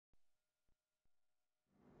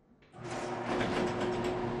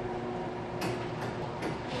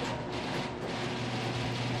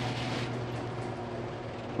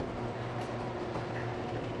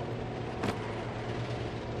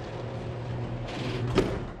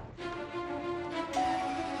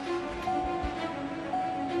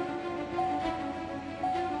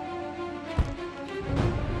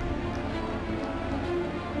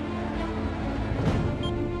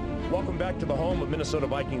to the home of Minnesota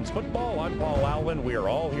Vikings football. I'm Paul Allen. We are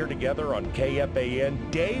all here together on KFAN.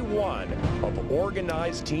 Day one of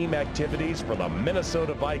organized team activities for the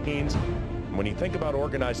Minnesota Vikings. When you think about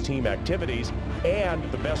organized team activities and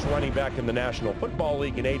the best running back in the National Football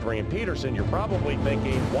League in Adrian Peterson, you're probably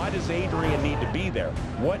thinking, why does Adrian need to be there?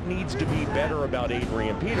 What needs to be better about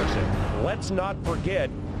Adrian Peterson? Let's not forget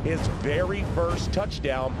his very first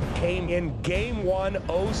touchdown came in Game 1,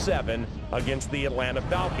 07 against the Atlanta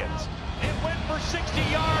Falcons. It went for 60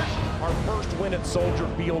 yards. Our first win at Soldier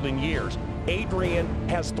Field in years. Adrian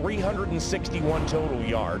has 361 total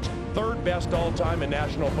yards, third best all-time in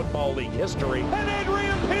National Football League history. And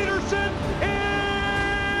Adrian Peterson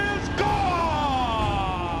is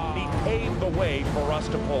gone! He paved the way for us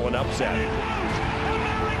to pull an upset.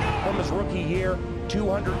 From his rookie year,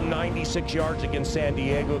 296 yards against San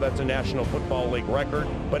Diego. That's a National Football League record.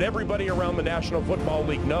 But everybody around the National Football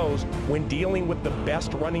League knows when dealing with the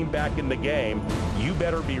best running back in the game, you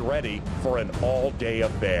better be ready for an all-day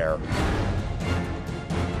affair.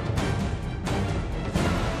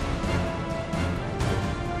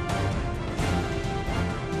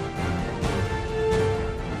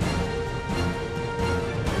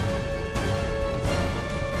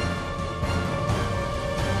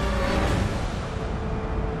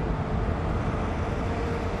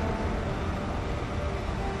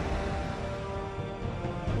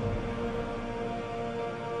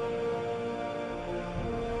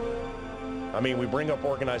 I mean, we bring up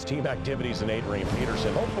organized team activities in Adrian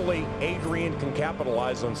Peterson. Hopefully, Adrian can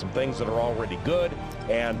capitalize on some things that are already good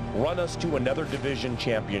and run us to another division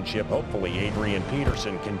championship. Hopefully, Adrian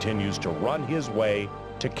Peterson continues to run his way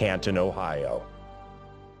to Canton, Ohio.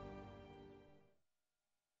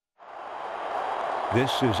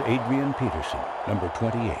 This is Adrian Peterson, number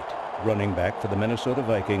 28, running back for the Minnesota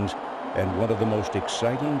Vikings and one of the most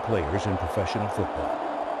exciting players in professional football.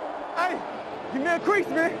 Hey, give me a crease,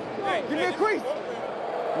 man. Hey, give me a crease.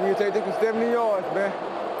 You need to take this for 70 yards, man.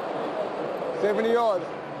 70 yards.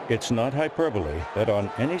 It's not hyperbole that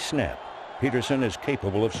on any snap, Peterson is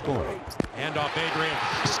capable of scoring. Hand off Adrian.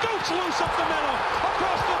 Scoots loose up the middle.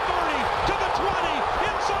 Across the 30, to the 20,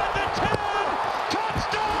 inside the 10.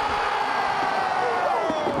 Touchdown!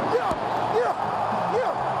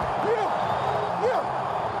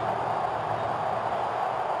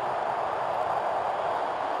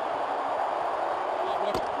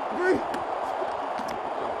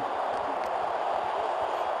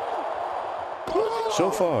 So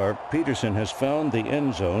far, Peterson has found the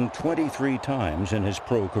end zone 23 times in his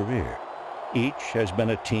pro career. Each has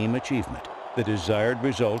been a team achievement, the desired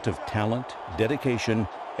result of talent, dedication,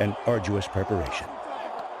 and arduous preparation.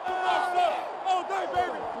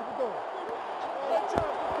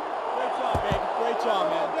 Great job,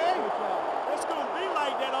 man. It's going to be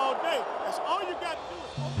like that all day. That's all you got to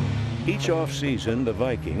do. Each offseason, the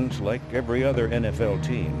Vikings, like every other NFL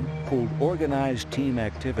team, pulled organized team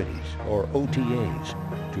activities, or OTAs,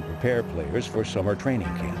 to prepare players for summer training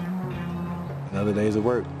camp. Another day's of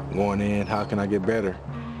work. Going in, how can I get better?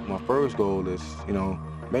 My first goal is,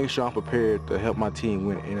 make sure I'm prepared to help my team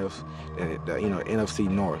win NFC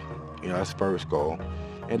North. That's the first goal.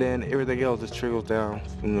 And then everything else just trickles down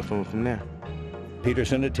from there.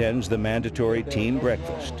 Peterson attends the mandatory team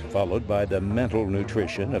breakfast, followed by the mental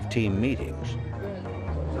nutrition of team meetings.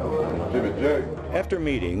 After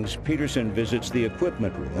meetings, Peterson visits the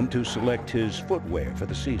equipment room to select his footwear for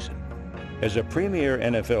the season. As a premier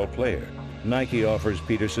NFL player, Nike offers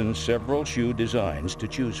Peterson several shoe designs to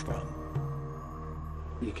choose from.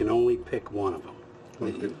 You can only pick one of them.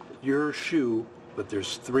 Okay. Your shoe, but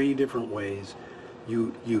there's 3 different ways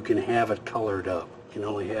you can have it colored up. You can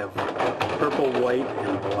only have purple, white,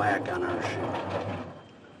 and black on our shoe.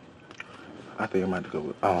 I think I might go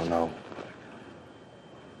with, I don't know.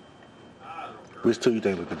 Which two you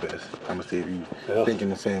think look the best? I'm going to see if you thinking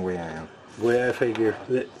the same way I am. The way I figure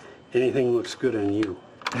that anything looks good on you.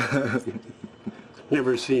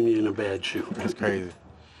 Never seen you in a bad shoe. That's crazy.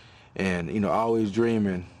 And, always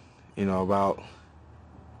dreaming, about,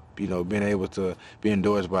 being able to be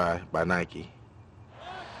endorsed by Nike.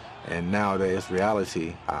 And now that it's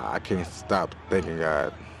reality, I can't stop thanking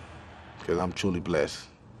God because I'm truly blessed.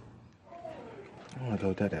 I want to go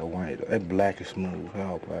with that white. That black is smooth.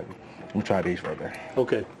 Oh, black. Let me try these right there.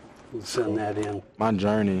 Okay. We'll send that in. My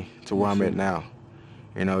journey to where I'm at now,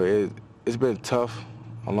 it's been tough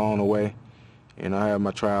along the way. I have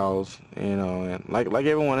my trials, and like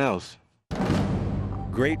everyone else.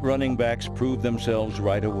 Great running backs prove themselves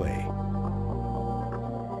right away.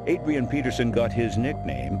 Adrian Peterson got his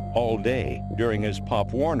nickname, All Day, during his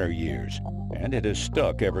Pop Warner years, and it has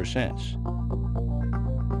stuck ever since.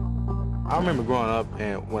 I remember growing up,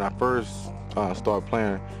 and when I first started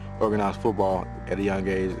playing organized football at a young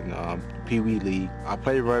age in Pee Wee League, I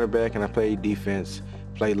played running back and I played defense,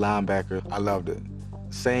 played linebacker. I loved it.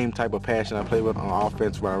 Same type of passion I played with on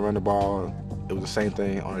offense when I run the ball. It was the same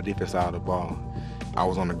thing on the defense side of the ball. I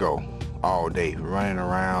was on the go all day, running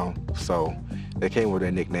around. So they came with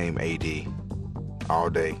that nickname AD all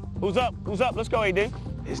day. Who's up? Who's up? Let's go, AD.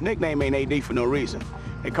 His nickname ain't AD for no reason.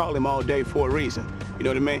 They call him all day for a reason. You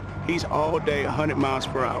know what I mean? He's all day 100 miles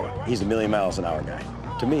per hour. He's a million miles an hour guy.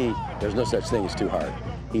 To me, there's no such thing as too hard.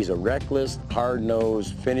 He's a reckless,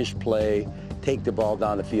 hard-nosed, finish play, take the ball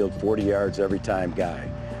down the field 40 yards every time guy.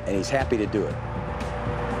 And he's happy to do it.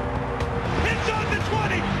 Inside the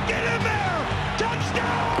 20, get in there!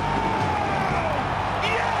 Touchdown!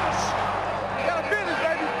 Yes! Got a finish,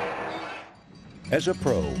 baby. As a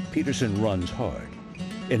pro, Peterson runs hard.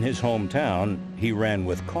 In his hometown, he ran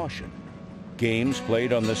with caution. Games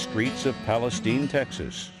played on the streets of Palestine,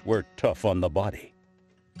 Texas, were tough on the body.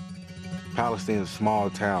 Palestine is a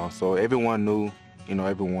small town, so everyone knew,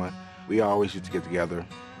 everyone. We always used to get together,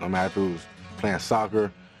 no matter if it was playing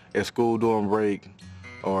soccer at school during break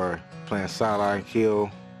or playing sideline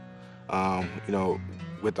kill,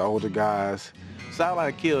 with the older guys.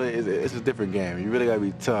 Sideline kill it's a different game. You really gotta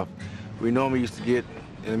be tough. We normally used to get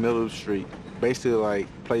in the middle of the street, basically like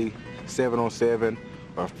play 7-on-7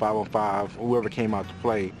 or 5-on-5, whoever came out to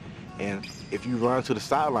play. And if you run to the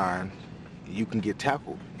sideline, you can get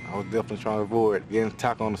tackled. I was definitely trying to avoid getting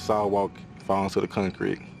tackled on the sidewalk, falling to the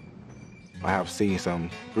concrete. I have seen some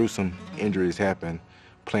gruesome injuries happen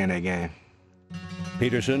playing that game.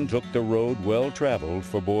 Peterson took the road well-traveled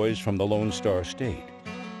for boys from the Lone Star State.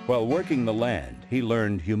 While working the land, he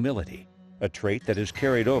learned humility, a trait that has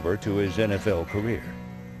carried over to his NFL career.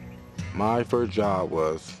 My first job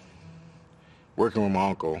was working with my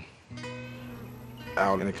uncle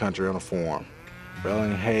out in the country on a farm,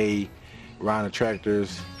 baling hay, riding the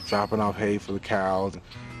tractors, dropping off hay for the cows,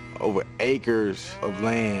 over acres of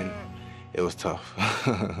land. It was tough.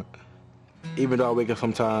 Even though I wake up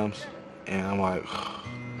sometimes and I'm like, oh,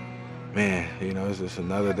 man, it's just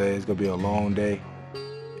another day. It's gonna be a long day.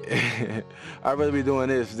 I'd rather be doing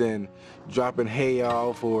this than dropping hay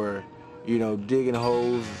off or, digging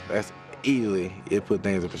holes. That's easily, it put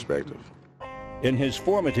things in perspective. In his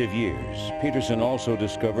formative years, Peterson also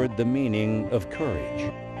discovered the meaning of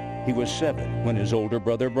courage. He was 7 when his older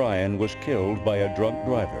brother Brian was killed by a drunk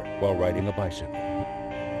driver while riding a bicycle.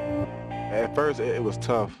 At first, it was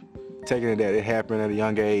tough taking it that it happened at a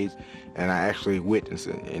young age, and I actually witnessed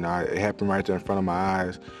it. It happened right there in front of my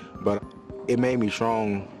eyes. But it made me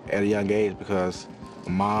strong at a young age because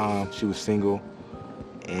my mom, she was single,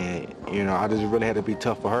 and, I just really had to be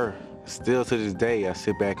tough for her. Still to this day, I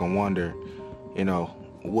sit back and wonder,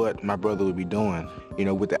 what my brother would be doing.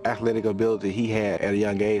 With the athletic ability he had at a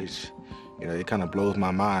young age, it kind of blows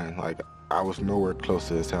my mind. Like, I was nowhere close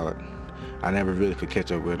to his talent. I never really could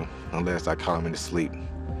catch up with him unless I caught him in his sleep.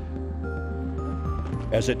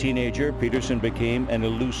 As a teenager, Peterson became an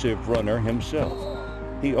elusive runner himself.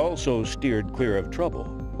 He also steered clear of trouble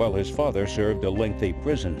while his father served a lengthy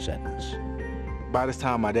prison sentence. By this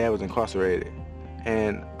time, my dad was incarcerated,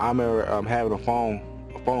 and I remember having a phone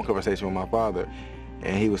conversation with my father,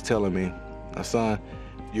 and he was telling me, son,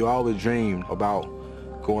 you always dreamed about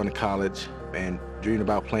going to college and dreamed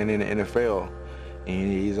about playing in the NFL.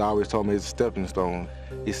 And he's always told me it's a stepping stone.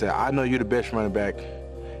 He said, I know you're the best running back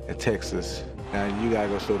in Texas. Now you gotta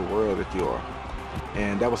go show the world that you are.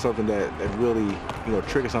 And that was something that really,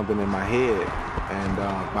 triggered something in my head. And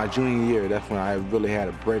my junior year, that's when I really had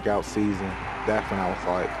a breakout season. That's when I was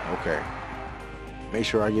like, okay, make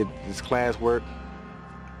sure I get this classwork,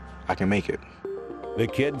 I can make it. The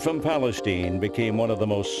kid from Palestine became one of the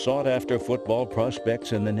most sought-after football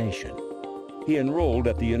prospects in the nation. He enrolled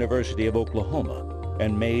at the University of Oklahoma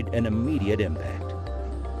and made an immediate impact.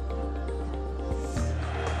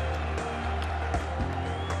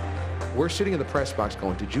 We're sitting in the press box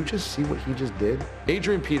going, did you just see what he just did?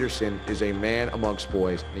 Adrian Peterson is a man amongst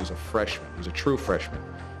boys, and he's a freshman. He's a true freshman.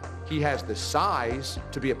 He has the size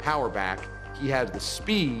to be a power back. He has the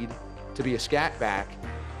speed to be a scat back.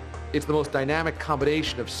 It's the most dynamic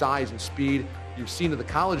combination of size and speed you've seen in the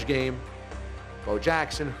college game. Bo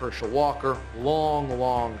Jackson, Herschel Walker,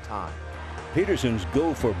 long time. Peterson's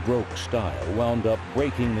go-for-broke style wound up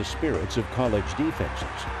breaking the spirits of college defenses,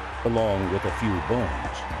 along with a few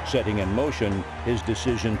bones, setting in motion his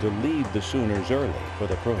decision to leave the Sooners early for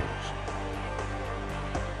the pros.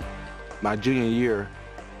 My junior year,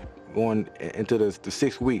 going into the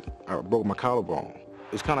 6th week, I broke my collarbone.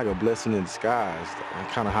 It was kind of like a blessing in disguise, and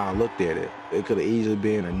kind of how I looked at it. It could have easily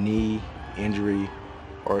been a knee injury,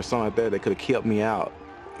 or something like that could have kept me out,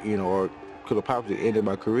 you know, or could have probably ended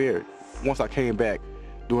my career. Once I came back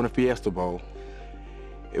during the Fiesta Bowl,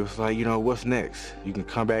 it was like, you know, what's next? You can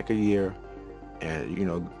come back a year and, you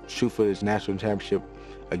know, shoot for this national championship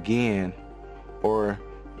again, or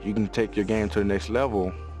you can take your game to the next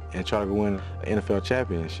level and try to win an NFL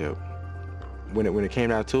championship. When it came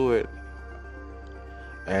down to it,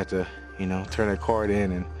 I had to, you know, turn that card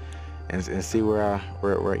in and see where I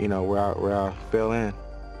fell in.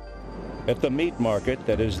 At the meat market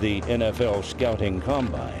that is the NFL scouting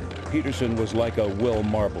combine, Peterson was like a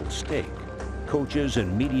well-marbled steak. Coaches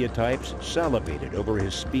and media types salivated over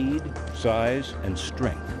his speed, size, and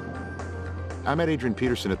strength. I met Adrian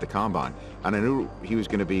Peterson at the combine, and I knew he was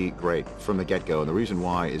going to be great from the get-go. And the reason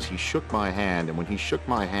why is he shook my hand, and when he shook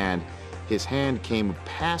my hand, his hand came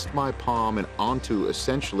past my palm and onto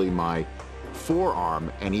essentially my forearm,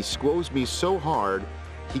 and he squeezed me so hard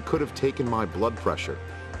he could have taken my blood pressure.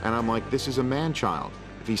 And I'm like, this is a man-child.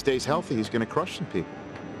 If he stays healthy, he's going to crush some people.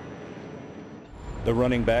 The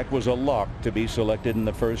running back was a lock to be selected in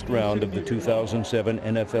the first round of the 2007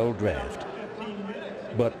 NFL Draft.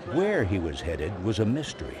 But where he was headed was a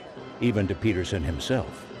mystery, even to Peterson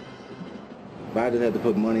himself. If I didn't have to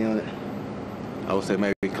put money on it, I would say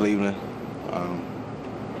maybe Cleveland.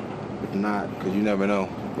 If not, because you never know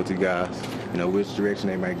with the guys, you know, which direction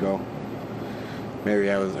they might go. Maybe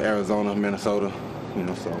Arizona, Minnesota, you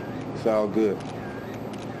know, so it's all good.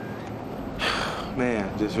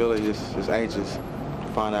 Man, just really just anxious to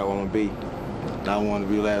find out what I'm going to be. I want to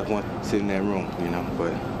be the last one sitting in that room, you know,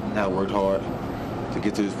 but I worked hard to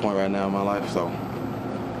get to this point right now in my life, so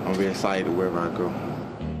I'm going to be excited wherever I go.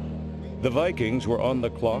 The Vikings were on the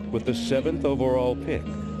clock with the 7th overall pick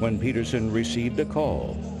when Peterson received a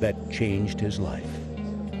call that changed his life.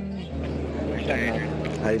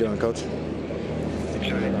 How you doing, Coach?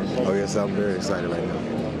 Oh, yes, I'm very excited right now.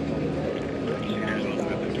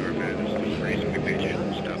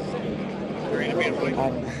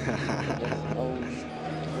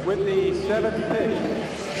 With the 7th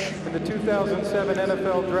pick in the 2007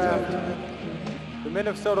 NFL Draft, the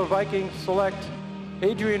Minnesota Vikings select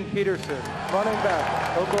Adrian Peterson, running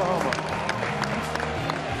back, Oklahoma.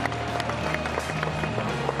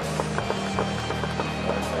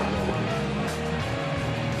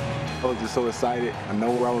 I was just so excited. I know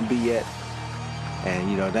where I'm going to be at. And,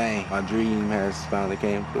 you know, dang, my dream has finally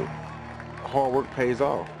came through. Hard work pays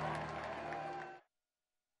off.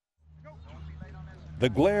 The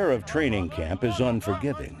glare of training camp is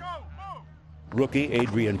unforgiving. Rookie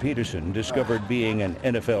Adrian Peterson discovered being an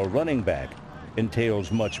NFL running back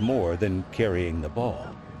entails much more than carrying the ball.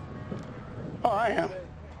 Oh, I am.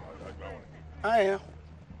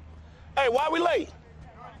 Hey, why are we late?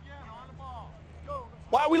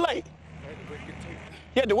 Why are we late?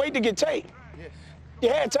 You had to wait to get tape. Yes. You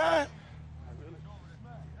had time?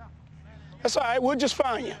 That's all right. We'll just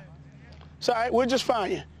find you. It's all right. We'll just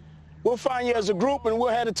find you. We'll find you as a group, and we'll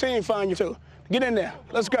have the team find you, too. Get in there.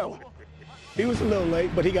 Let's go. He was a little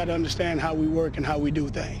late, but he got to understand how we work and how we do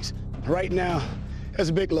things. Right now, there's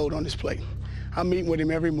a big load on his plate. I'm meeting with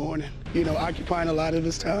him every morning, you know, occupying a lot of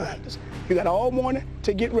his time. You got all morning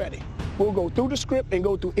to get ready. We'll go through the script and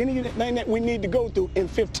go through anything that we need to go through in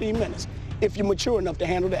 15 minutes, if you're mature enough to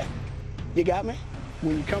handle that. You got me?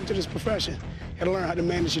 When you come to this profession, you got to learn how to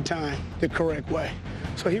manage your time the correct way.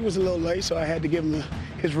 So he was a little late, so I had to give him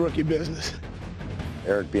his rookie business.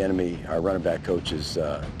 Eric Bieniemy, our running back coach, is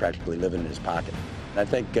practically living in his pocket. I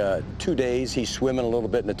think 2 days he's swimming a little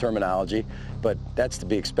bit in the terminology, but that's to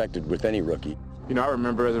be expected with any rookie. You know, I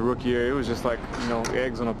remember as a rookie year, it was just like, you know,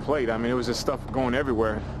 eggs on a plate. I mean, it was just stuff going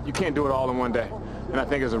everywhere. You can't do it all in one day. And I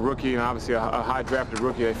think as a rookie, and obviously a high drafted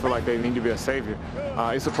rookie, they feel like they need to be a savior.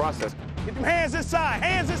 It's a process. Get them hands inside,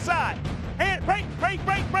 hands inside.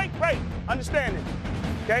 Break. Understand it,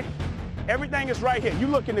 okay? Everything is right here. You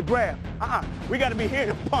looking to grab. We got to be here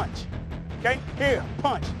to punch, okay? Here,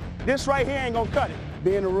 punch. This right here ain't gonna cut it.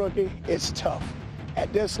 Being a rookie, it's tough.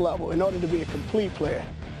 At this level, in order to be a complete player,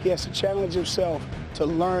 he has to challenge himself to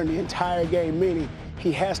learn the entire game, meaning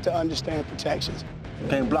he has to understand protections.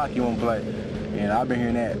 Can't block, you won't play. And I've been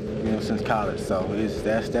hearing that, you know, since college. So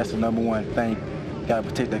that's the number one thing. You gotta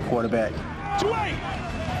protect that quarterback. 2-8.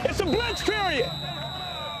 It's a blitz period.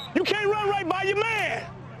 You can't run right by your man.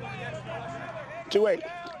 2-8.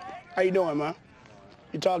 How you doing, man?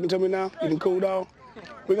 You talking to me now? You can cool down?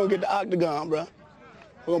 We're gonna get the octagon, bro.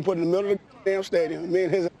 We're gonna put it in the middle of the damn stadium. Me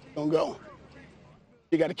and his gonna go.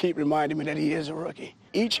 You gotta keep reminding me that he is a rookie.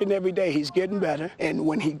 Each and every day he's getting better, and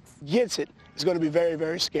when he gets it, it's gonna be very,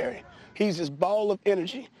 very scary. He's this ball of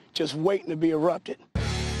energy just waiting to be erupted.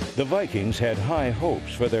 The Vikings had high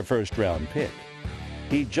hopes for their first-round pick.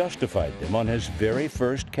 He justified them on his very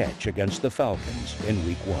first catch against the Falcons in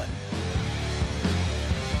Week 1.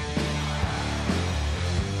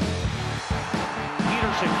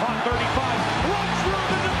 Peterson caught 35, runs through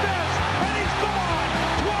the defense, and he's gone.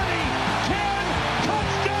 20, 10,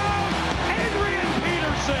 touchdown, Adrian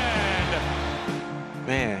Peterson.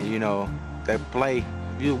 Man, you know, that play,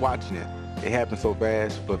 you're watching it. It happened so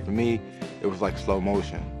fast, but for me, it was like slow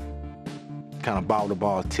motion. Kind of bobbled the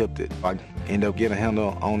ball, tipped it. I ended up getting a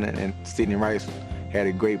handle on it, and Sidney Rice had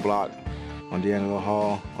a great block on the end of the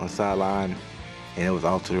hall on the sideline, and it was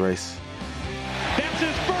off to the race. That's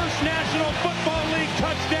his first National Football League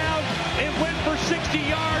touchdown. It went for 60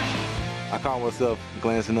 yards. I caught myself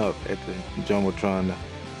glancing up at the Jumbotron to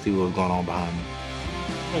see what was going on behind me.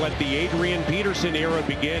 Let the Adrian Peterson era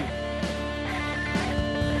begin.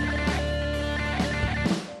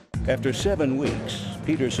 After 7 weeks,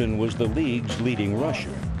 Peterson was the league's leading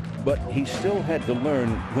rusher, but he still had to learn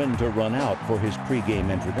when to run out for his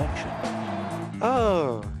pregame introduction.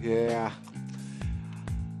 Oh, yeah.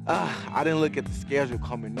 I didn't look at the schedule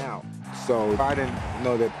coming out, so I didn't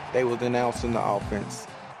know that they was announcing the offense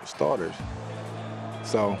starters.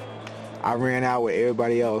 So I ran out with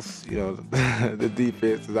everybody else, you know, the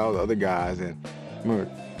defense and all the other guys, and I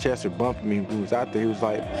remember Chester bumped me. He was out there. He was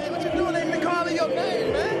like, Hey, what you doing? They been calling your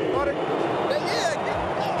name, man.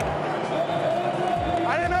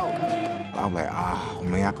 I didn't know. I'm like,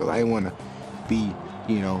 man, because I didn't want to be,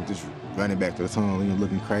 you know, just running back to the tunnel, you know,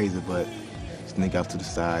 looking crazy, but sneak out to the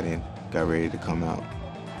side and got ready to come out.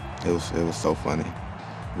 It was so funny.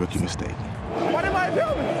 Rookie mistake. What am I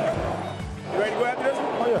doing? You ready to go after this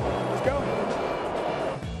one? Oh, yeah. Let's go.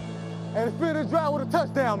 And the finish drive with a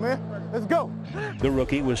touchdown, man. Let's go. The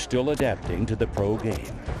rookie was still adapting to the pro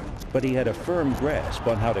game, but he had a firm grasp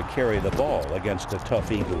on how to carry the ball against a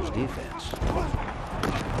tough Eagles defense.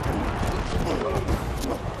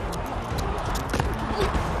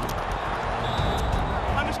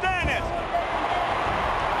 Understand this.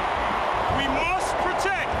 We must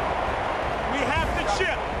protect. We have to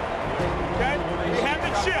chip. Okay? We have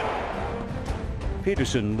to chip.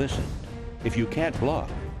 Peterson listened. If you can't block,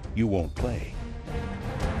 you won't play.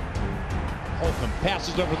 Holcomb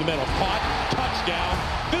passes over the middle, caught, touchdown,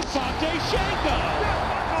 Visante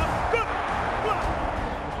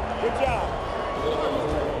Good job.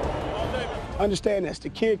 Understand this. The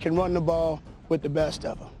kid can run the ball with the best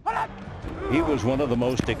of them. He was one of the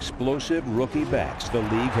most explosive rookie backs the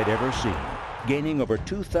league had ever seen, gaining over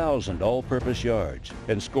 2,000 all-purpose yards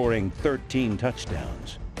and scoring 13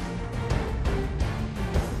 touchdowns.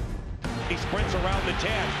 He sprints around the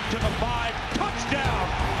 10 to the 5, touchdown,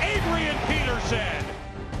 Adrian Peterson.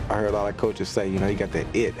 I heard a lot of coaches say, you know, he got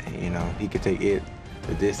that it, you know, he could take it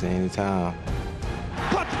the distance anytime.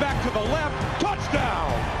 Cuts back to the left,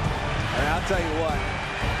 touchdown. And I'll tell you what,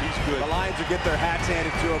 he's good. The Lions will get their hats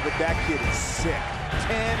handed to him, but that kid is sick.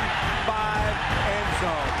 10-5 end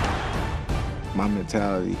zone. My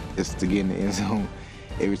mentality is to get in the end zone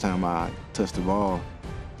every time I touch the ball,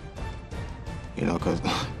 you know, because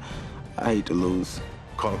I hate to lose.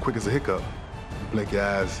 Call him quick as a hiccup. Blink your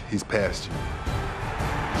eyes, he's past you.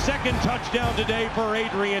 Second touchdown today for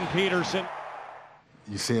Adrian Peterson.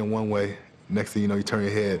 You see him one way, next thing you know, you turn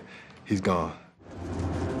your head, he's gone.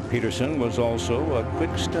 Peterson was also a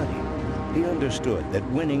quick study. He understood that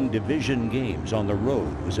winning division games on the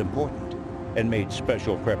road was important and made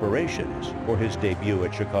special preparations for his debut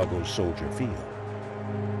at Chicago's Soldier Field.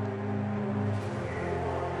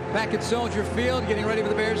 Back at Soldier Field, getting ready for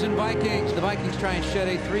the Bears and Vikings. The Vikings try and shed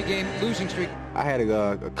a 3-game losing streak. I had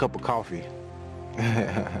a cup of coffee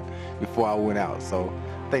before I went out, so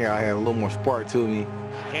I think I had a little more spark to me.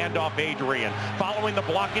 Handoff Adrian, following the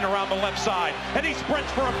blocking around the left side, and he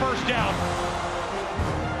sprints for a first down.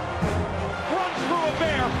 Runs through a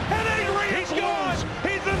bear, and Adrian's gone.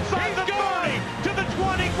 He's inside the 30, to the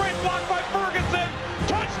 20, great block by Ferguson.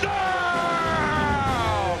 Touchdown!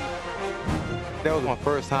 That was my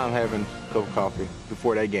first time having a cup of coffee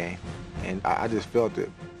before that game, and I just felt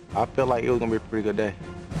it. I felt like it was going to be a pretty good day.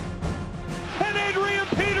 And Adrian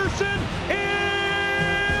Peterson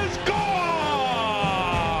is gone!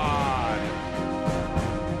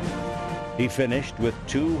 He finished with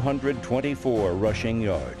 224 rushing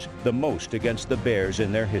yards, the most against the Bears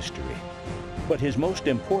in their history. But his most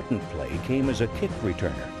important play came as a kick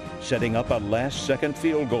returner, setting up a last-second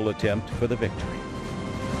field goal attempt for the victory.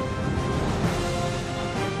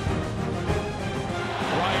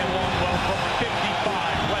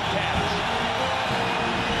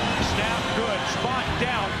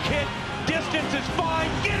 Is fine.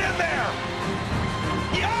 Get in there.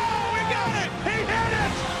 Oh, we got it. He hit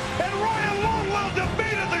it. And Ryan Longwell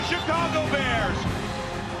defeated the Chicago Bears.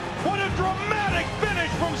 dramatic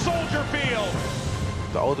finish from Soldier Field.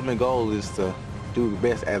 The ultimate goal is to do the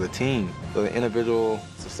best as a team. The individual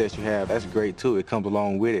success you have, that's great too. It comes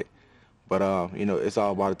along with it. But, you know, it's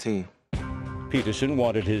all about a team. Peterson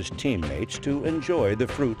wanted his teammates to enjoy the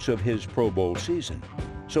fruits of his Pro Bowl season.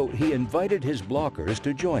 So he invited his blockers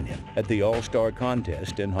to join him at the All-Star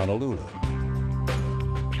contest in Honolulu.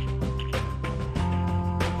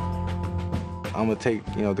 I'm going to take,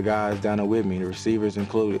 you know, the guys down there with me, the receivers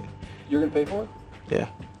included. You're going to pay for it? Yeah.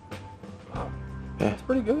 Wow. Yeah. That's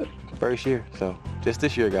pretty good. First year, so just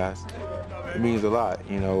this year, guys. It means a lot,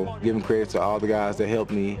 you know, giving credit to all the guys that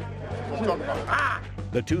helped me.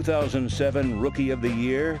 The 2007 Rookie of the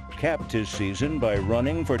Year capped his season by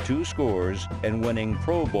running for 2 scores and winning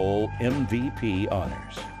Pro Bowl MVP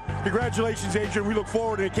honors. Congratulations, Adrian. We look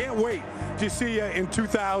forward and can't wait to see you in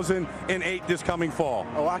 2008 this coming fall.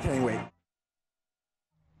 Oh, I can't wait.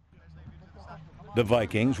 The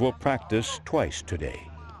Vikings will practice twice today.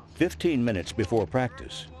 15 minutes before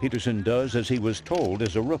practice, Peterson does as he was told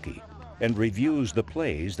as a rookie and reviews the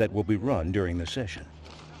plays that will be run during the session.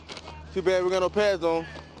 Too bad we got no pads on.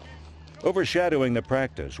 Overshadowing the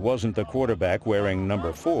practice wasn't the quarterback wearing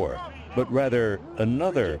number 4, but rather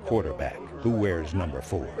another quarterback who wears number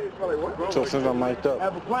 4. So since I'm mic'd up,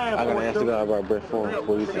 I gotta ask the guy about Brett Favre.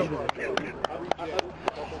 What do you think?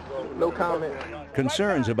 No comment.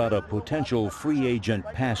 Concerns about a potential free agent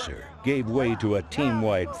passer gave way to a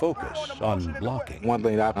team-wide focus on blocking. One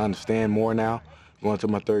thing that I understand more now, going to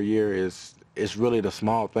my 3rd year, is it's really the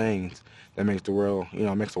small things that makes the world, you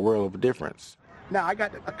know, makes a world of a difference. Now, I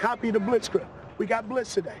got a copy of the blitz script. We got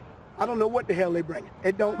blitz today. I don't know what the hell they bringing.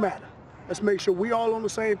 It don't matter. Let's make sure we all on the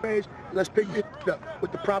same page. Let's pick this up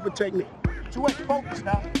with the proper technique. 2-way focus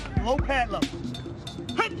now. Low pad level.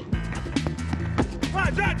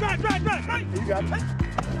 Drive. You got it.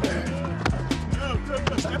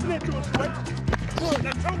 Good. Stepping into it, quick. Good.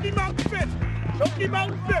 Now choke him out the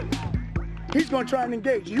finish. He's going to try and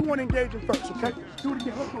engage you. You want to engage him first, okay? Do it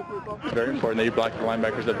again. Let's go for it, bro. Very important that you block the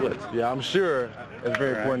linebackers that blitz. Yeah, I'm sure it's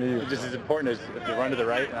very important to you. Just as important as if you run to the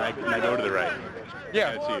right and I go to the right.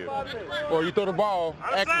 Yeah. To you. Or you throw the ball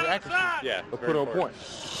accuracy. Yeah. Or put on point.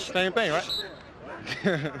 Same thing, right?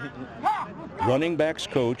 Running backs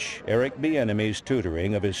coach Eric Bieniemy's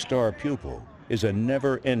tutoring of his star pupil is a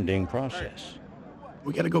never-ending process.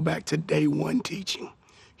 We got to go back to day 1 teaching.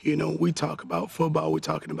 You know, we talk about football, we're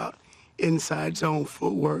talking about inside zone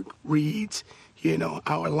footwork, reads, you know,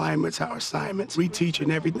 our alignments, our assignments. We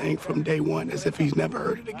teaching everything from day 1 as if he's never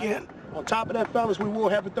heard it again. On top of that, fellas, we will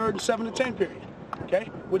have a 3rd and 7 and 10 period, okay?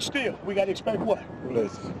 Which still, we got to expect what?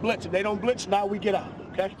 Blitz. If they don't blitz, now we get out,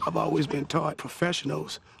 okay? I've always been taught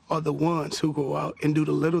professionals are the ones who go out and do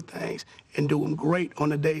the little things and do them great on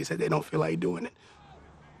the days that they don't feel like doing it.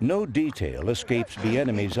 No detail escapes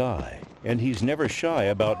Bieniemy's eye, and he's never shy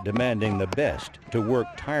about demanding the best to work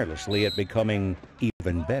tirelessly at becoming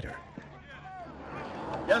even better.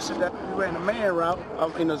 Yesterday, we ran a man route,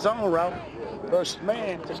 in the zone route, versus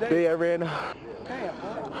man. Today, I ran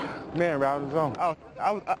man route in the zone.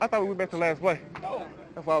 I thought we went back to the last play. No.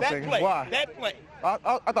 That's what I was thinking. Why? That play. I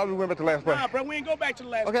thought we went back to the last play. Nah, bro, we ain't go back to the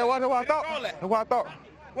last Okay, play. what I thought. That's what I thought.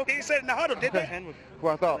 Well, he said in the huddle, did they?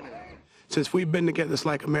 What I thought. Since we've been together, it's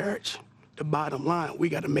like a marriage. The bottom line, we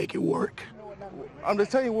got to make it work. I'm just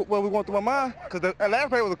telling you what we going through my mind, because the last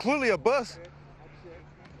play was clearly a bust.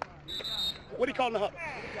 What he calling the huddle?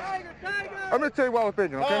 I'm going to tell you what I was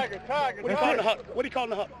thinking, okay? What he calling the huddle? What he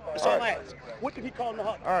calling the huddle? That's all I ask. What did he call in the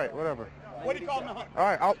huddle? All right, whatever. What did he call in the huddle? All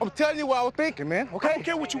right, I'm telling you what I was thinking, man, okay? I don't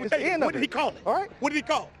care what you were thinking. What did he call it? All right? What did he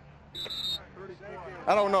call?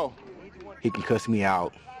 I don't know. He can cuss me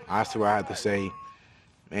out. I swear I have to say,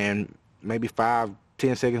 and maybe 5-10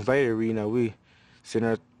 seconds later, you know, we sitting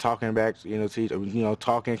there talking back,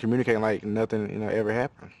 talking, communicating like nothing, ever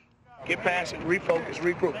happened. Get past it, refocus,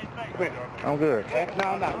 regroup. Come here. I'm good.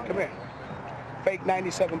 No, come here. Fake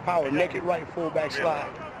 97 power, naked right fullback slide.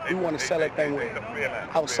 We want to sell that thing with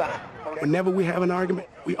outside. Whenever we have an argument,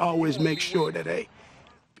 we always make sure that, hey,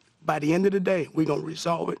 by the end of the day, we're going to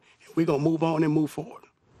resolve it, and we're going to move on and move forward.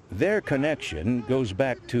 Their connection goes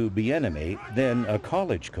back to Bieniemy, then a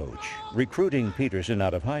college coach, recruiting Peterson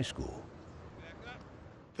out of high school.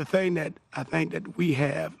 The thing that I think that we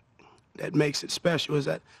have that makes it special is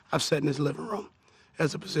that I've sat in his living room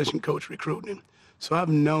as a position coach recruiting him. So I've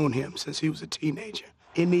known him since he was a teenager.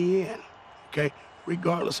 In the end, okay,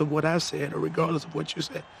 regardless of what I said or regardless of what you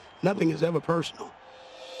said, nothing is ever personal.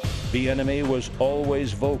 Bieniemy was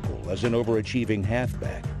always vocal as an overachieving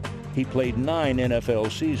halfback. He played 9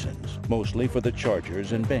 NFL seasons, mostly for the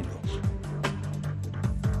Chargers and Bengals.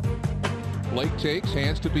 Blake takes,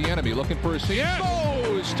 hands to Bieniemy, looking for a seam.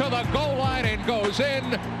 Yes! throws to the goal line and goes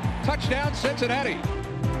in. Touchdown, Cincinnati.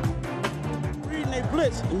 Reading a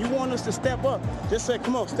blitz, and you want us to step up. Just say,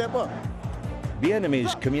 come on, step up.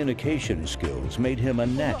 Bieniemy's communication skills made him a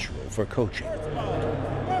natural for coaching.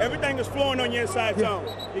 Everything is flowing on your inside zone.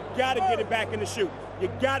 You got to get it back in the shoot. You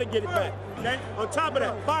got to get it back. Okay? On top of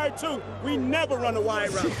that, fire two. We never run a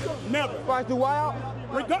wide route. Never. Fire two wide out?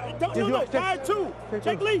 Don't fire two.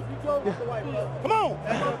 Take lead. Come on.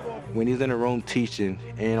 When he's in the room teaching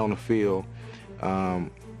and on the field,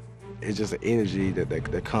 it's just an energy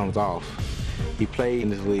that comes off. He played in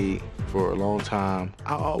this league for a long time.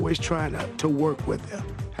 I always try to work with them.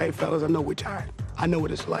 Hey, fellas, I know we're tired. I know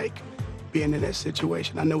what it's like being in that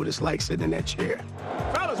situation. I know what it's like sitting in that chair.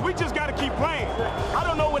 Fellas, we just got to keep playing. I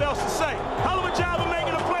don't know what else to say. Hell of a job of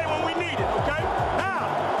making a play when we need it, okay? Now,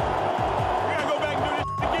 we got to go back and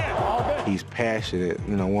do this again. All day. He's passionate,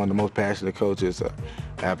 you know, one of the most passionate coaches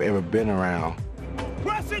I've ever been around.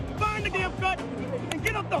 Press it, find the damn cut, and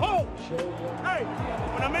get up the hole. Hey,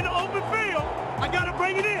 when I'm in the open field, I got to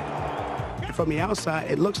bring it in. From the outside,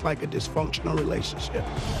 it looks like a dysfunctional relationship.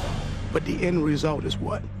 But the end result is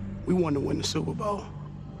what? We want to win the Super Bowl.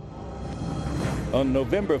 On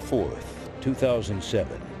November 4th,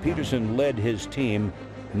 2007, Peterson led his team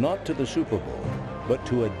not to the Super Bowl, but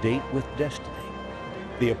to a date with destiny.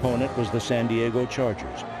 The opponent was the San Diego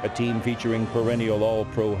Chargers, a team featuring perennial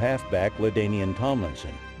All-Pro halfback LaDainian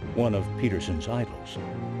Tomlinson, one of Peterson's idols.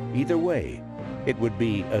 Either way, it would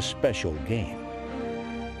be a special game.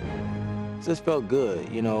 It just felt good,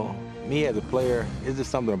 you know. Me as a player, it's just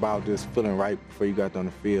something about just feeling right before you got on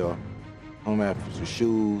the field. I don't matter if it's your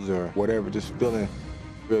shoes or whatever, just feeling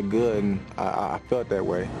real good, and I felt that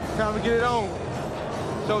way. Time to get it on.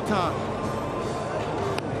 Showtime.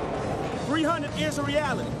 300 is a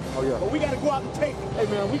reality. Oh, yeah. But we got to go out and take it. Hey,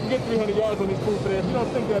 man, we can get 300 yards on this food today. If you don't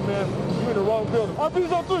think that, man, you're in the wrong building.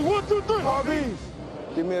 RB's on three. 1, 2, 3. RB's.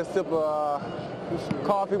 Give me a sip of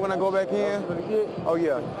coffee when I go back in. Oh,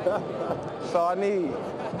 yeah. That's all I need.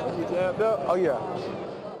 Oh, yeah.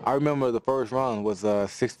 I remember the first run was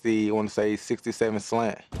 67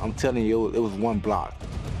 slant. I'm telling you, it was one block,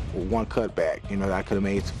 one cutback, you know, that I could have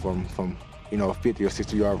made from you know, a 50 or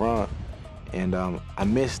 60-yard run. And I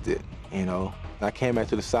missed it, you know. And I came back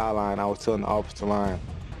to the sideline. I was telling the offensive line,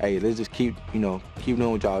 hey, let's just keep doing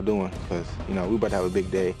what y'all doing, because, you know, we about to have a big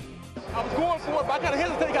day. I was going for it, but I kind of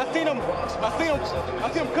hesitated. I see him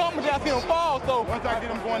coming, I see him fall. So once I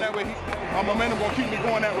get him going that way, my momentum gonna keep me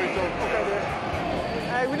going that way. So okay, man.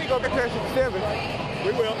 Hey, we need to go get Peterson 7.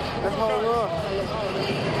 We will. Let's hold on.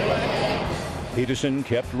 Peterson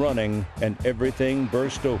kept running, and everything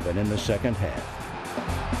burst open in the second half.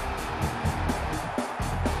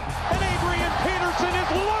 And Adrian Peterson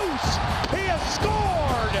is loose. He has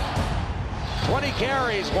scored. 20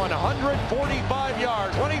 carries, 145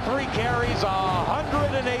 yards. 23 carries,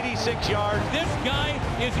 186 yards. This guy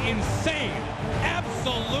is insane.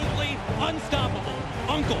 Absolutely unstoppable.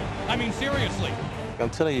 Uncle, I mean, seriously. I'm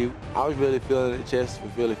telling you, I was really feeling it, Chess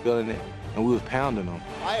was really feeling it, and we was pounding them.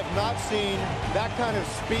 I have not seen that kind of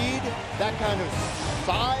speed, that kind of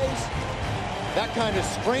size, that kind of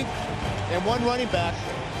strength in one running back,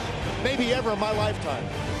 maybe ever in my lifetime.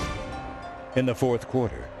 In the fourth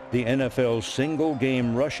quarter, the NFL's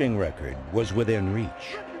single-game rushing record was within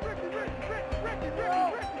reach.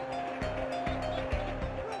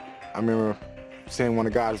 I remember seeing one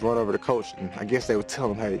of the guys run over the coach, and I guess they would tell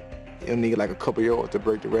him, hey, you'll need like a couple yards to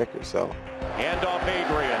break the record, so. Hand off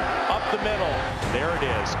Adrian, up the middle. There it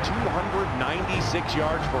is, 296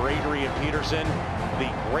 yards for Adrian Peterson,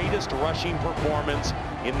 the greatest rushing performance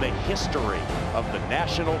in the history of the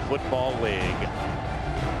National Football League.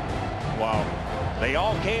 Wow. They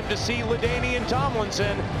all came to see LaDainian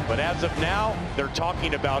Tomlinson, but as of now, they're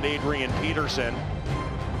talking about Adrian Peterson.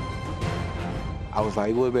 I was like,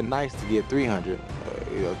 it would have been nice to get 300,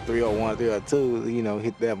 you know, 301, 302, you know,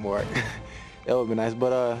 hit that mark. That would have been nice,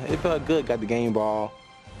 but it felt good. Got the game ball,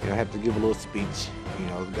 you know, had to give a little speech. You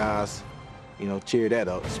know, the guys, you know, cheered that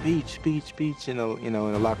up. Speech, speech, speech. You know, in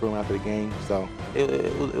the locker room after the game. So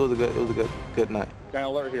it was a good night. Gun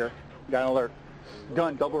alert here. Gun alert.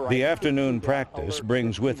 Gun double right. The afternoon practice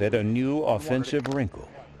brings with it a new offensive wrinkle.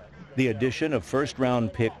 The addition of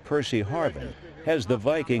first-round pick Percy Harvin has the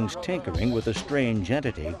Vikings tinkering with a strange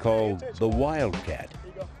entity called the Wildcat,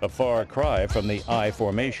 a far cry from the I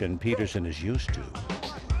formation Peterson is used to.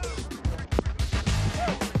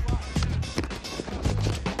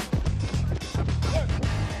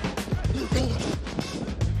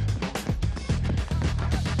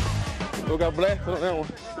 Who got blessed on that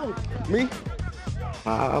one? Me?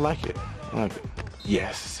 I like it. I like it.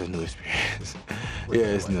 Yes, it's a new experience. Yeah,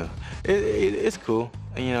 it's new. It's cool.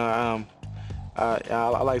 You know,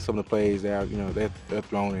 I like some of the plays that they're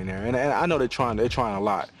thrown in there, and I know they're trying a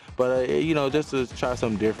lot. But you know, just to try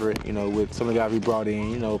something different, you know, with some of the guys we brought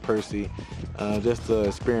in, you know, Percy, just to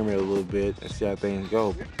experiment a little bit and see how things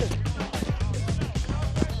go.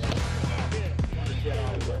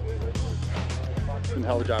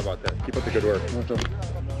 Hell of a job out there. Keep up the good work.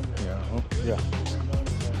 Yeah.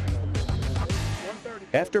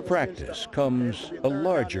 After practice comes a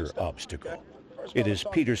larger obstacle. It is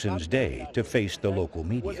Peterson's day to face the local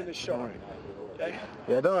media.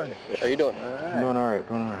 Yeah, doing. How you doing? Doing all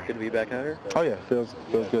right. Good to be back out here? Oh yeah, feels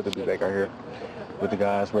good to be back out here with the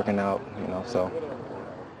guys working out, you know. So,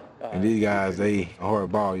 and these guys, they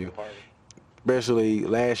hardball you. Especially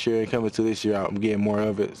last year and coming to this year, I'm getting more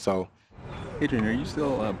of it. So. Adrian, are you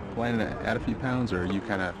still planning to add a few pounds, or are you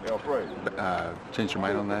kind of changed your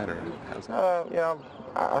mind on that, or how's that? Yeah,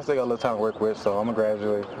 I still got a little time to work with, so I'm gonna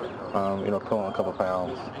gradually, you know, put on a couple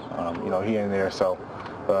pounds, you know, here and there. So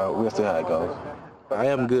we'll see how it goes. I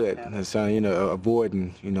am good, so you know,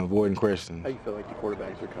 avoiding questions. How you feel like the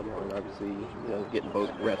quarterbacks are coming on? Obviously, you know, getting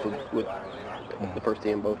both reps with the first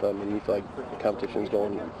team, both of them, and you feel like the competition's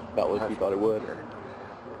going about what you thought it would. Or?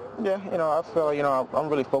 Yeah, you know, I feel like, you know, I'm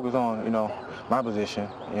really focused on, you know, my position.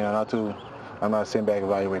 You know, I'm not sitting back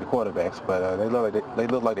evaluating the quarterbacks, but they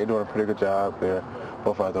look like they're doing a pretty good job. They're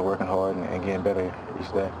both out there working hard and getting better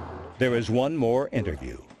each day. There is one more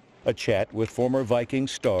interview, a chat with former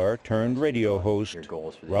Vikings star turned radio host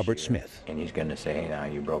Robert Smith. And he's going to say, now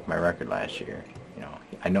you broke my record last year. You know,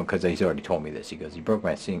 I know because he's already told me this. He goes, you broke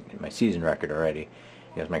my season record already.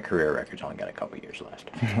 He goes, my career record's only got a couple years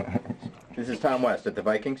left. This is Tom West at the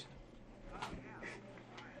Vikings.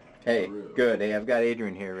 Hey, good. Hey, I've got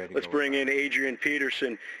Adrian here ready. Let's bring in Adrian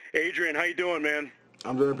Peterson. Adrian, how you doing, man?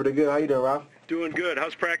 I'm doing pretty good. How you doing, Rob? Doing good.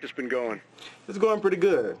 How's practice been going? It's going pretty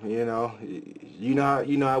good. You know how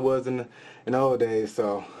I was in the old days.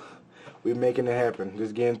 So we're making it happen.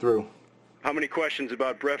 Just getting through. How many questions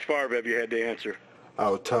about Brett Favre have you had to answer?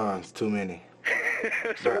 Oh, tons. Too many.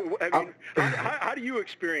 So, I mean, how do you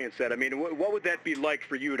experience that? I mean, what would that be like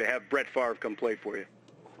for you to have Brett Favre come play for you?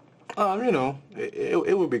 You know,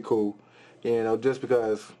 it would be cool. You know, just for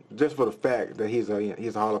the fact that he's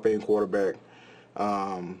a Hall of Fame quarterback.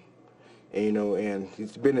 And, you know, and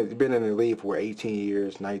he's been in the league for 18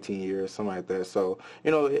 years, 19 years, something like that. So,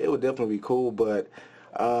 you know, it would definitely be cool. But,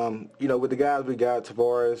 you know, with the guys we got,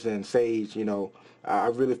 Tavares and Sage, you know, I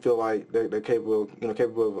really feel like they're capable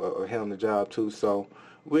of handling the job too. So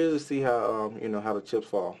we'll just see how how the chips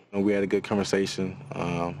fall. And we had a good conversation,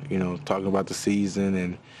 you know, talking about the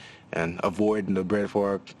season and avoiding the Brett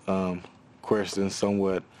Favre questions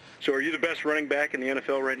somewhat. So are you the best running back in the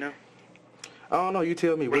NFL right now? I don't know. You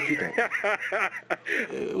tell me. What you think?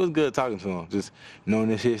 It was good talking to him, just knowing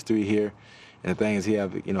his history here and the things he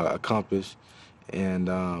have accomplished, and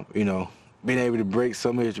you know, being able to break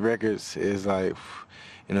some of his records is like,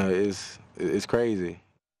 you know, it's crazy.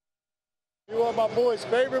 You are my boy's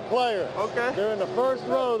favorite player. Okay. They're in the first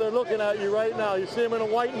row. They're looking at you right now. You see them in the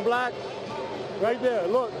white and black? Right there.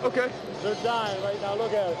 Look. Okay. They're dying right now.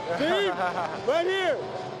 Look at it. See? Right here.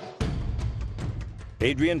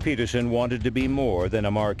 Adrian Peterson wanted to be more than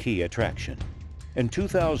a marquee attraction. In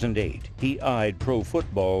 2008, he eyed pro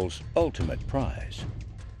football's ultimate prize.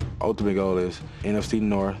 Ultimate goal is NFC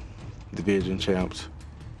North division champs,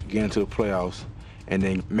 getting into the playoffs, and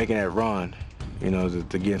then making that run, you know,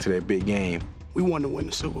 to get into that big game. We want to win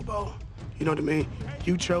the Super Bowl. You know what I mean?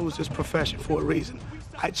 You chose this profession for a reason.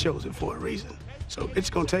 I chose it for a reason. So it's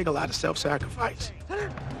going to take a lot of self-sacrifice.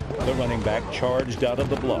 The running back charged out of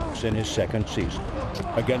the blocks in his second season.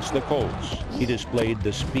 Against the Colts, he displayed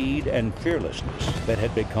the speed and fearlessness that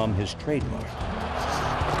had become his trademark.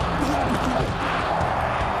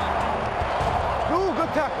 Ooh, good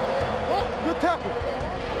tackle. Good tackle.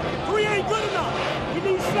 3 ain't good enough. He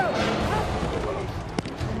needs 7.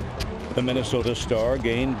 The Minnesota Star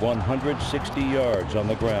gained 160 yards on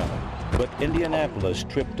the ground, but Indianapolis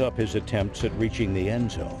tripped up his attempts at reaching the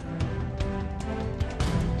end zone.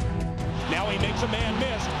 Now he makes a man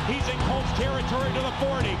miss. He's in Colts territory to the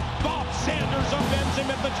 40. Bob Sanders upends him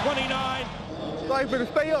at the 29. Like better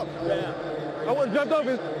stay up. I want to jump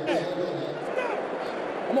over his.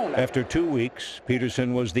 Come on now. After 2 weeks,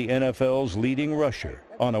 Peterson was the NFL's leading rusher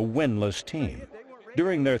on a winless team.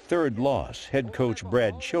 During their third loss, head coach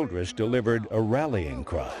Brad Childress delivered a rallying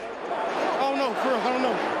cry. I don't know, first, I don't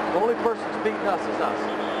know. The only person that's beating us is us.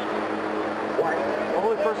 What? The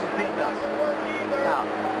only person that's beating us. Now,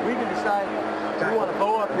 we can decide if we want to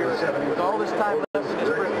go up here with all this time left in this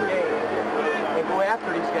freaking game and go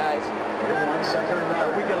after these guys,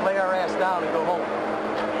 or we can lay our ass down and go home.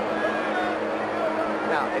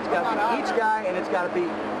 Now, it's got to be each guy, and it's got to be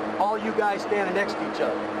all you guys standing next to each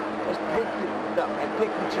other. Just pick it up and pick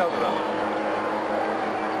each other up.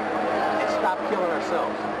 And stop killing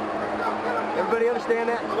ourselves. Everybody understand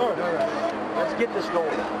that? Sure. Let's get this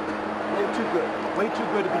going. Way too good. Way too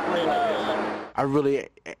good to be playing like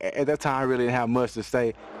this. At that time, I really didn't have much to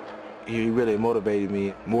say. He really motivated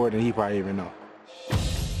me more than he probably even know.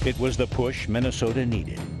 It was the push Minnesota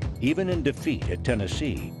needed. Even in defeat at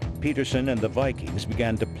Tennessee, Peterson and the Vikings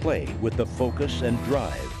began to play with the focus and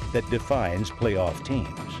drive that defines playoff teams.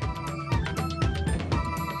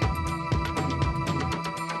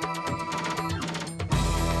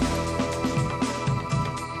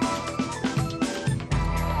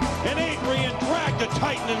 And Adrian dragged the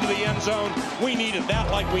Titan into the end zone. We needed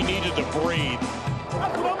that like we needed to breathe.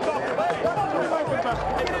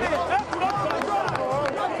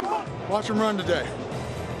 Watch him run today.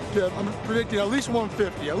 Yeah, I'm predicting at least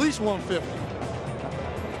 150, at least 150.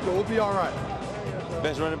 So we'll be all right.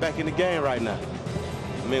 Best running back in the game right now.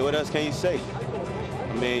 I mean, what else can you say?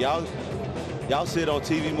 I mean, y'all sit on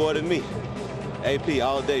TV more than me. AP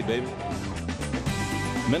all day, baby.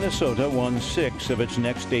 Minnesota won 6 of its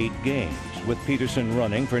next 8 games, with Peterson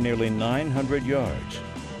running for nearly 900 yards.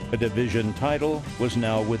 A division title was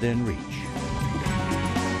now within reach.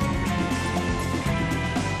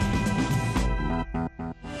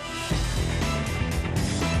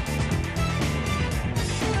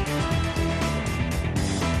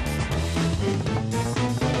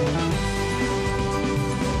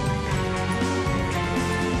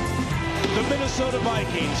 The Minnesota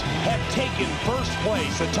Vikings have taken first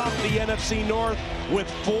place atop the NFC North with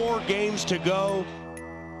 4 games to go.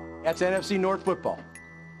 That's NFC North football.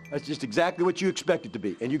 That's just exactly what you expect it to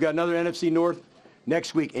be. And you got another NFC North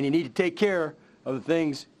next week, and you need to take care of the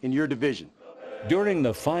things in your division. During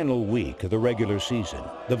the final week of the regular season,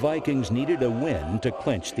 the Vikings needed a win to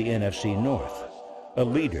clinch the NFC North. A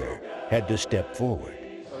leader had to step forward.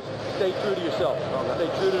 Stay true to yourself. Stay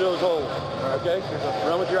true to those holes, okay?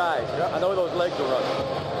 Run with your eyes. I know those legs will run,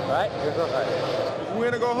 all right? All right.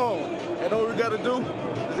 Win or go home. And all we got to do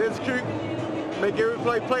is execute, make every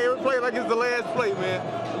play like it's the last play, man.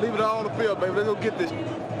 Leave it all on the field, baby. Let's go get this.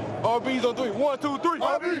 RB's on 3. 1, 2, 3.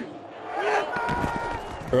 RB!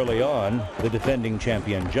 Early on, the defending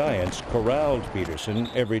champion Giants corralled Peterson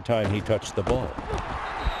every time he touched the ball.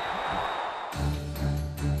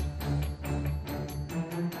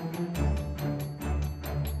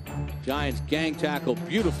 Giants gang tackle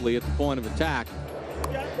beautifully at the point of attack.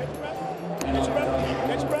 Catch your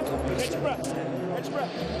breath.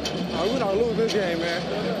 We're not lose this game, man.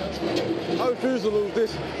 I refuse to lose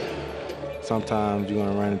this. Sometimes you're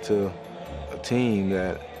going to run into a team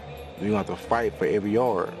that you're going to have to fight for every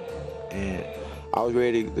yard. And I was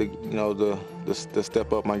ready to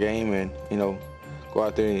step up my game and, go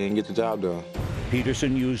out there and get the job done.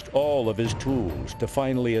 Peterson used all of his tools to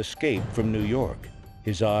finally escape from New York.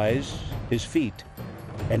 His eyes, his feet,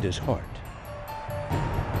 and his heart.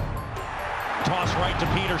 Toss right to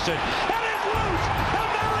Peterson. And it's loose! And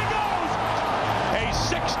there he goes! A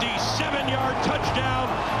 67-yard touchdown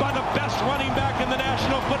by the best running back in the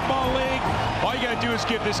National Football League. All you got to do is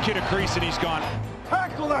give this kid a crease and he's gone.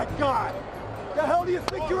 Tackle that guy! The hell do you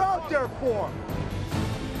think you're out there for?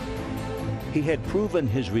 He had proven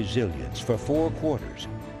his resilience for 4 quarters,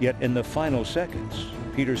 yet in the final seconds,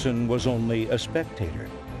 Peterson was only a spectator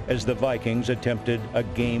as the Vikings attempted a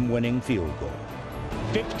game-winning field goal.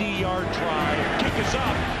 50-yard try, kick is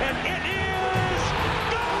up, and it is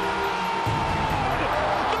good!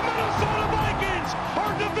 The Minnesota Vikings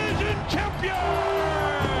are division champions!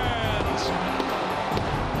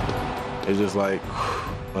 It's just like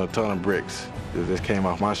a ton of bricks that just came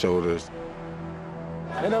off my shoulders.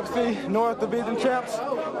 NFC North Division champs.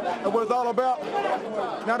 That's what it's all about.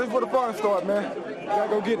 Now this is where the fun starts, man. You gotta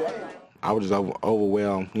go get it. I was just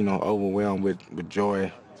overwhelmed with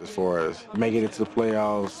joy as far as making it to the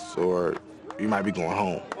playoffs, or you might be going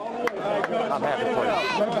home. I'm happy for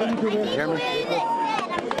you. You hear me?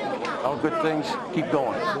 All good things, keep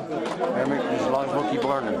going. Hear me? As long as we'll keep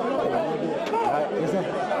learning. All right, listen.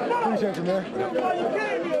 Appreciate you, man.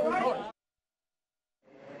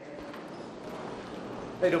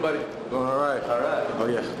 How you doing, buddy? Doing all right. All right. Oh,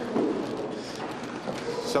 yeah.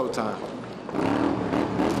 Showtime.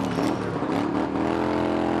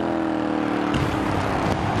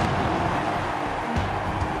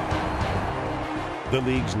 The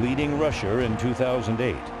league's leading rusher in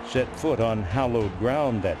 2008 set foot on hallowed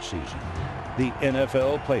ground that season, the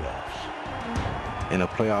NFL playoffs. In a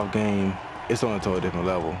playoff game, it's on a totally different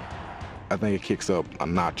level. I think it kicks up a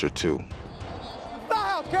notch or two.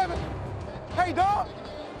 Stop, Kevin! Hey, dog!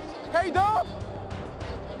 Hey, dog!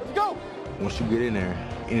 Let's go. Once you get in there,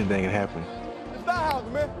 anything can happen. It's that house,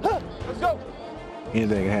 man. Let's go.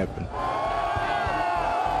 Anything can happen.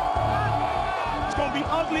 It's going to be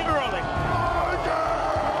ugly early.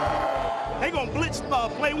 They're going to blitz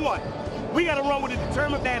play one. We got to run with a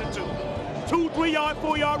determined attitude. 2, 3 yard,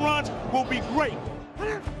 4 yard runs will be great.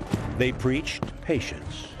 They preached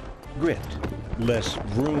patience, grit, less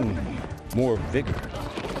room, more vigor.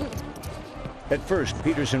 At first,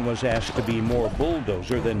 Peterson was asked to be more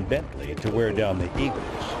bulldozer than Bentley to wear down the Eagles.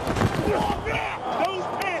 Don't panic,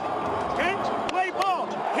 okay? Play ball.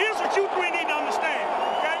 Here's what you three need to understand,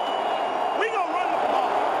 okay? We're going to run the ball,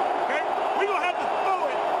 okay? We're going to have to throw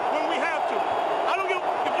it when we have to. I don't give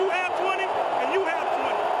if you have 20 and you have 20.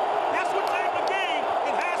 That's what type of game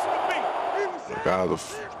it has to be. I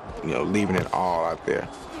was, leaving it all out there.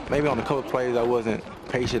 Maybe on a couple of plays I wasn't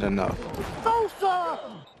patient enough.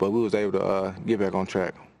 But we was able to get back on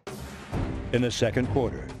track. In the second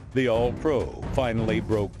quarter, the All-Pro finally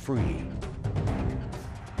broke free.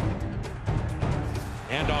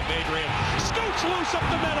 Handoff Adrian, scoots loose up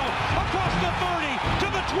the middle, across the 30, to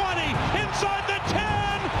the 20, inside the 10,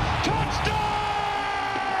 touchdown!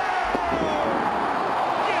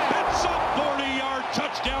 It's a 40-yard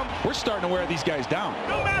touchdown. We're starting to wear these guys down.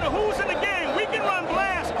 No matter who's in the game, we can run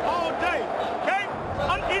blast all day, okay?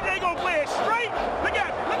 Either they gonna play it straight, look at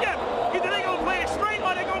it. Either they gonna play it straight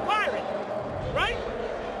or they gonna fire it, right?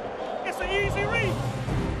 It's an easy read.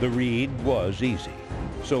 The read was easy.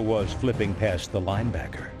 So was flipping past the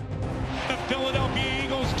linebacker. The Philadelphia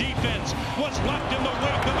Eagles defense was left in the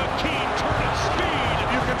wake of a keen turn of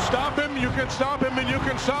speed. You can stop him, and you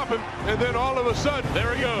can stop him, and then all of a sudden,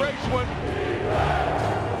 there he goes. Breaks one.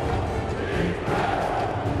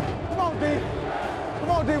 Come on, D. Come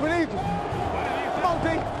on, D, we need you. Come on,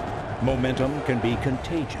 D. Momentum can be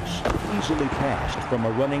contagious, easily passed from a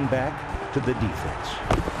running back to the defense.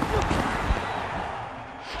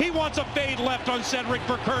 He wants a fade left on Cedric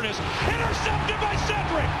for Curtis. Intercepted by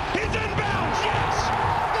Cedric. He's inbounds. Yes!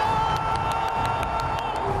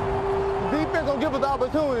 The defense don't give us the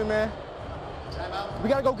opportunity, man. We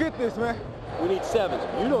got to go get this, man. We need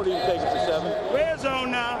 7s. You don't need to take it to 7. Red zone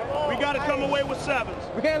now. We got to come away with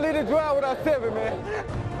 7s. We can't lead the drive without 7, man.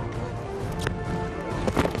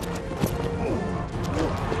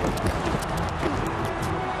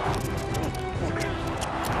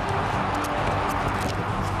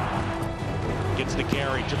 Gets the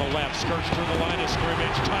carry to the left, skirts through the line of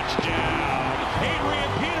scrimmage, touchdown. Adrian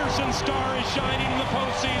Peterson's star is shining in the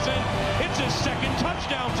postseason. It's his second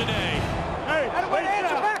touchdown today. Hey, wait,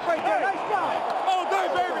 answer back right there. Nice job. All day,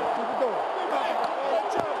 baby.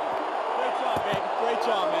 Great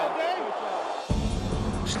job, man.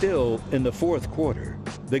 Still, in the fourth quarter,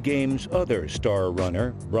 the game's other star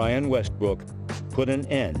runner, Brian Westbrook, put an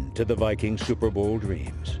end to the Vikings' Super Bowl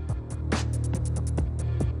dreams.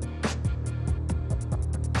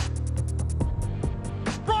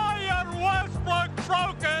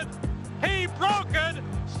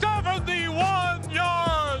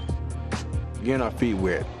 Getting our feet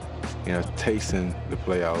wet, tasting the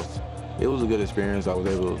playoffs. It was a good experience. I was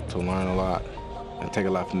able to learn a lot and take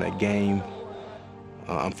a lot from that game.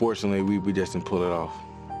 Unfortunately, we just didn't pull it off.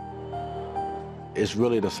 It's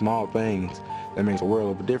really the small things that makes a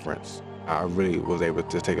world of a difference. I really was able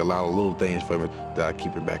to take a lot of little things from it that I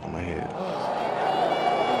keep it back in my head.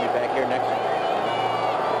 We'll be back here next week.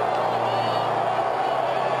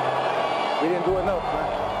 We didn't do enough,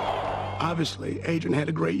 man. Obviously, Adrian had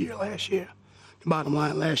a great year last year. The bottom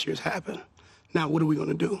line, last year's happened. Now, what are we going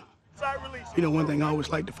to do? One thing I always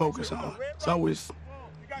like to focus on is always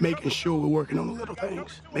making sure we're working on the little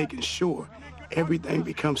things, making sure everything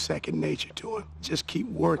becomes second nature to him. Just keep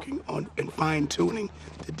working on and fine-tuning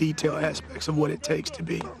the detail aspects of what it takes to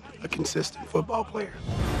be a consistent football player.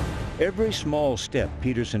 Every small step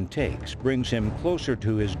Peterson takes brings him closer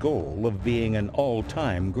to his goal of being an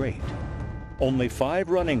all-time great. Only 5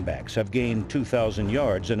 running backs have gained 2,000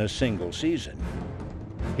 yards in a single season.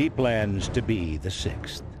 He plans to be the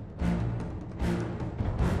 6th.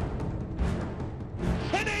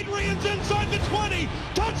 And Adrian's inside the 20.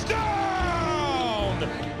 Touchdown!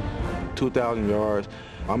 2,000 yards.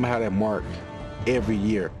 I'm going to have that mark every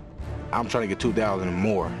year. I'm trying to get 2,000 and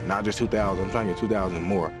more. Not just 2,000. I'm trying to get 2,000 and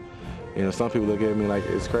more. Some people look at me like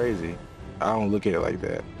it's crazy. I don't look at it like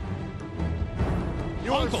that.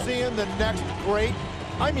 You are seeing the next great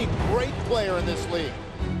player in this league.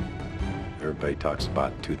 Everybody talks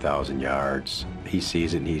about 2,000 yards. He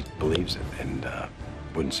sees it and he believes it, and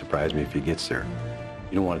wouldn't surprise me if he gets there.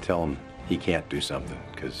 You don't want to tell him he can't do something,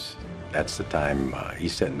 because that's the time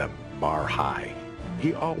he's setting the bar high.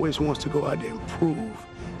 He always wants to go out there and prove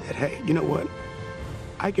that, hey, you know what?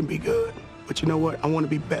 I can be good. But you know what? I want to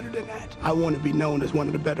be better than that. I want to be known as one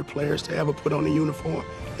of the better players to ever put on a uniform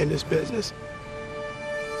in this business.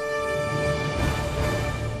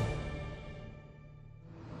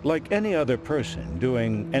 Like any other person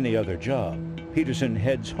doing any other job, Peterson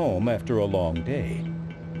heads home after a long day.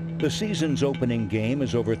 The season's opening game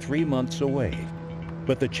is over 3 months away,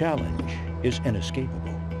 but the challenge is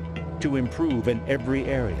inescapable: to improve in every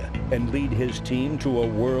area and lead his team to a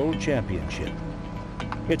world championship.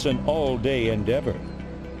 It's an all-day endeavor,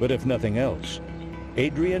 but if nothing else,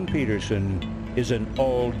 Adrian Peterson is an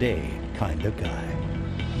all-day kind of guy.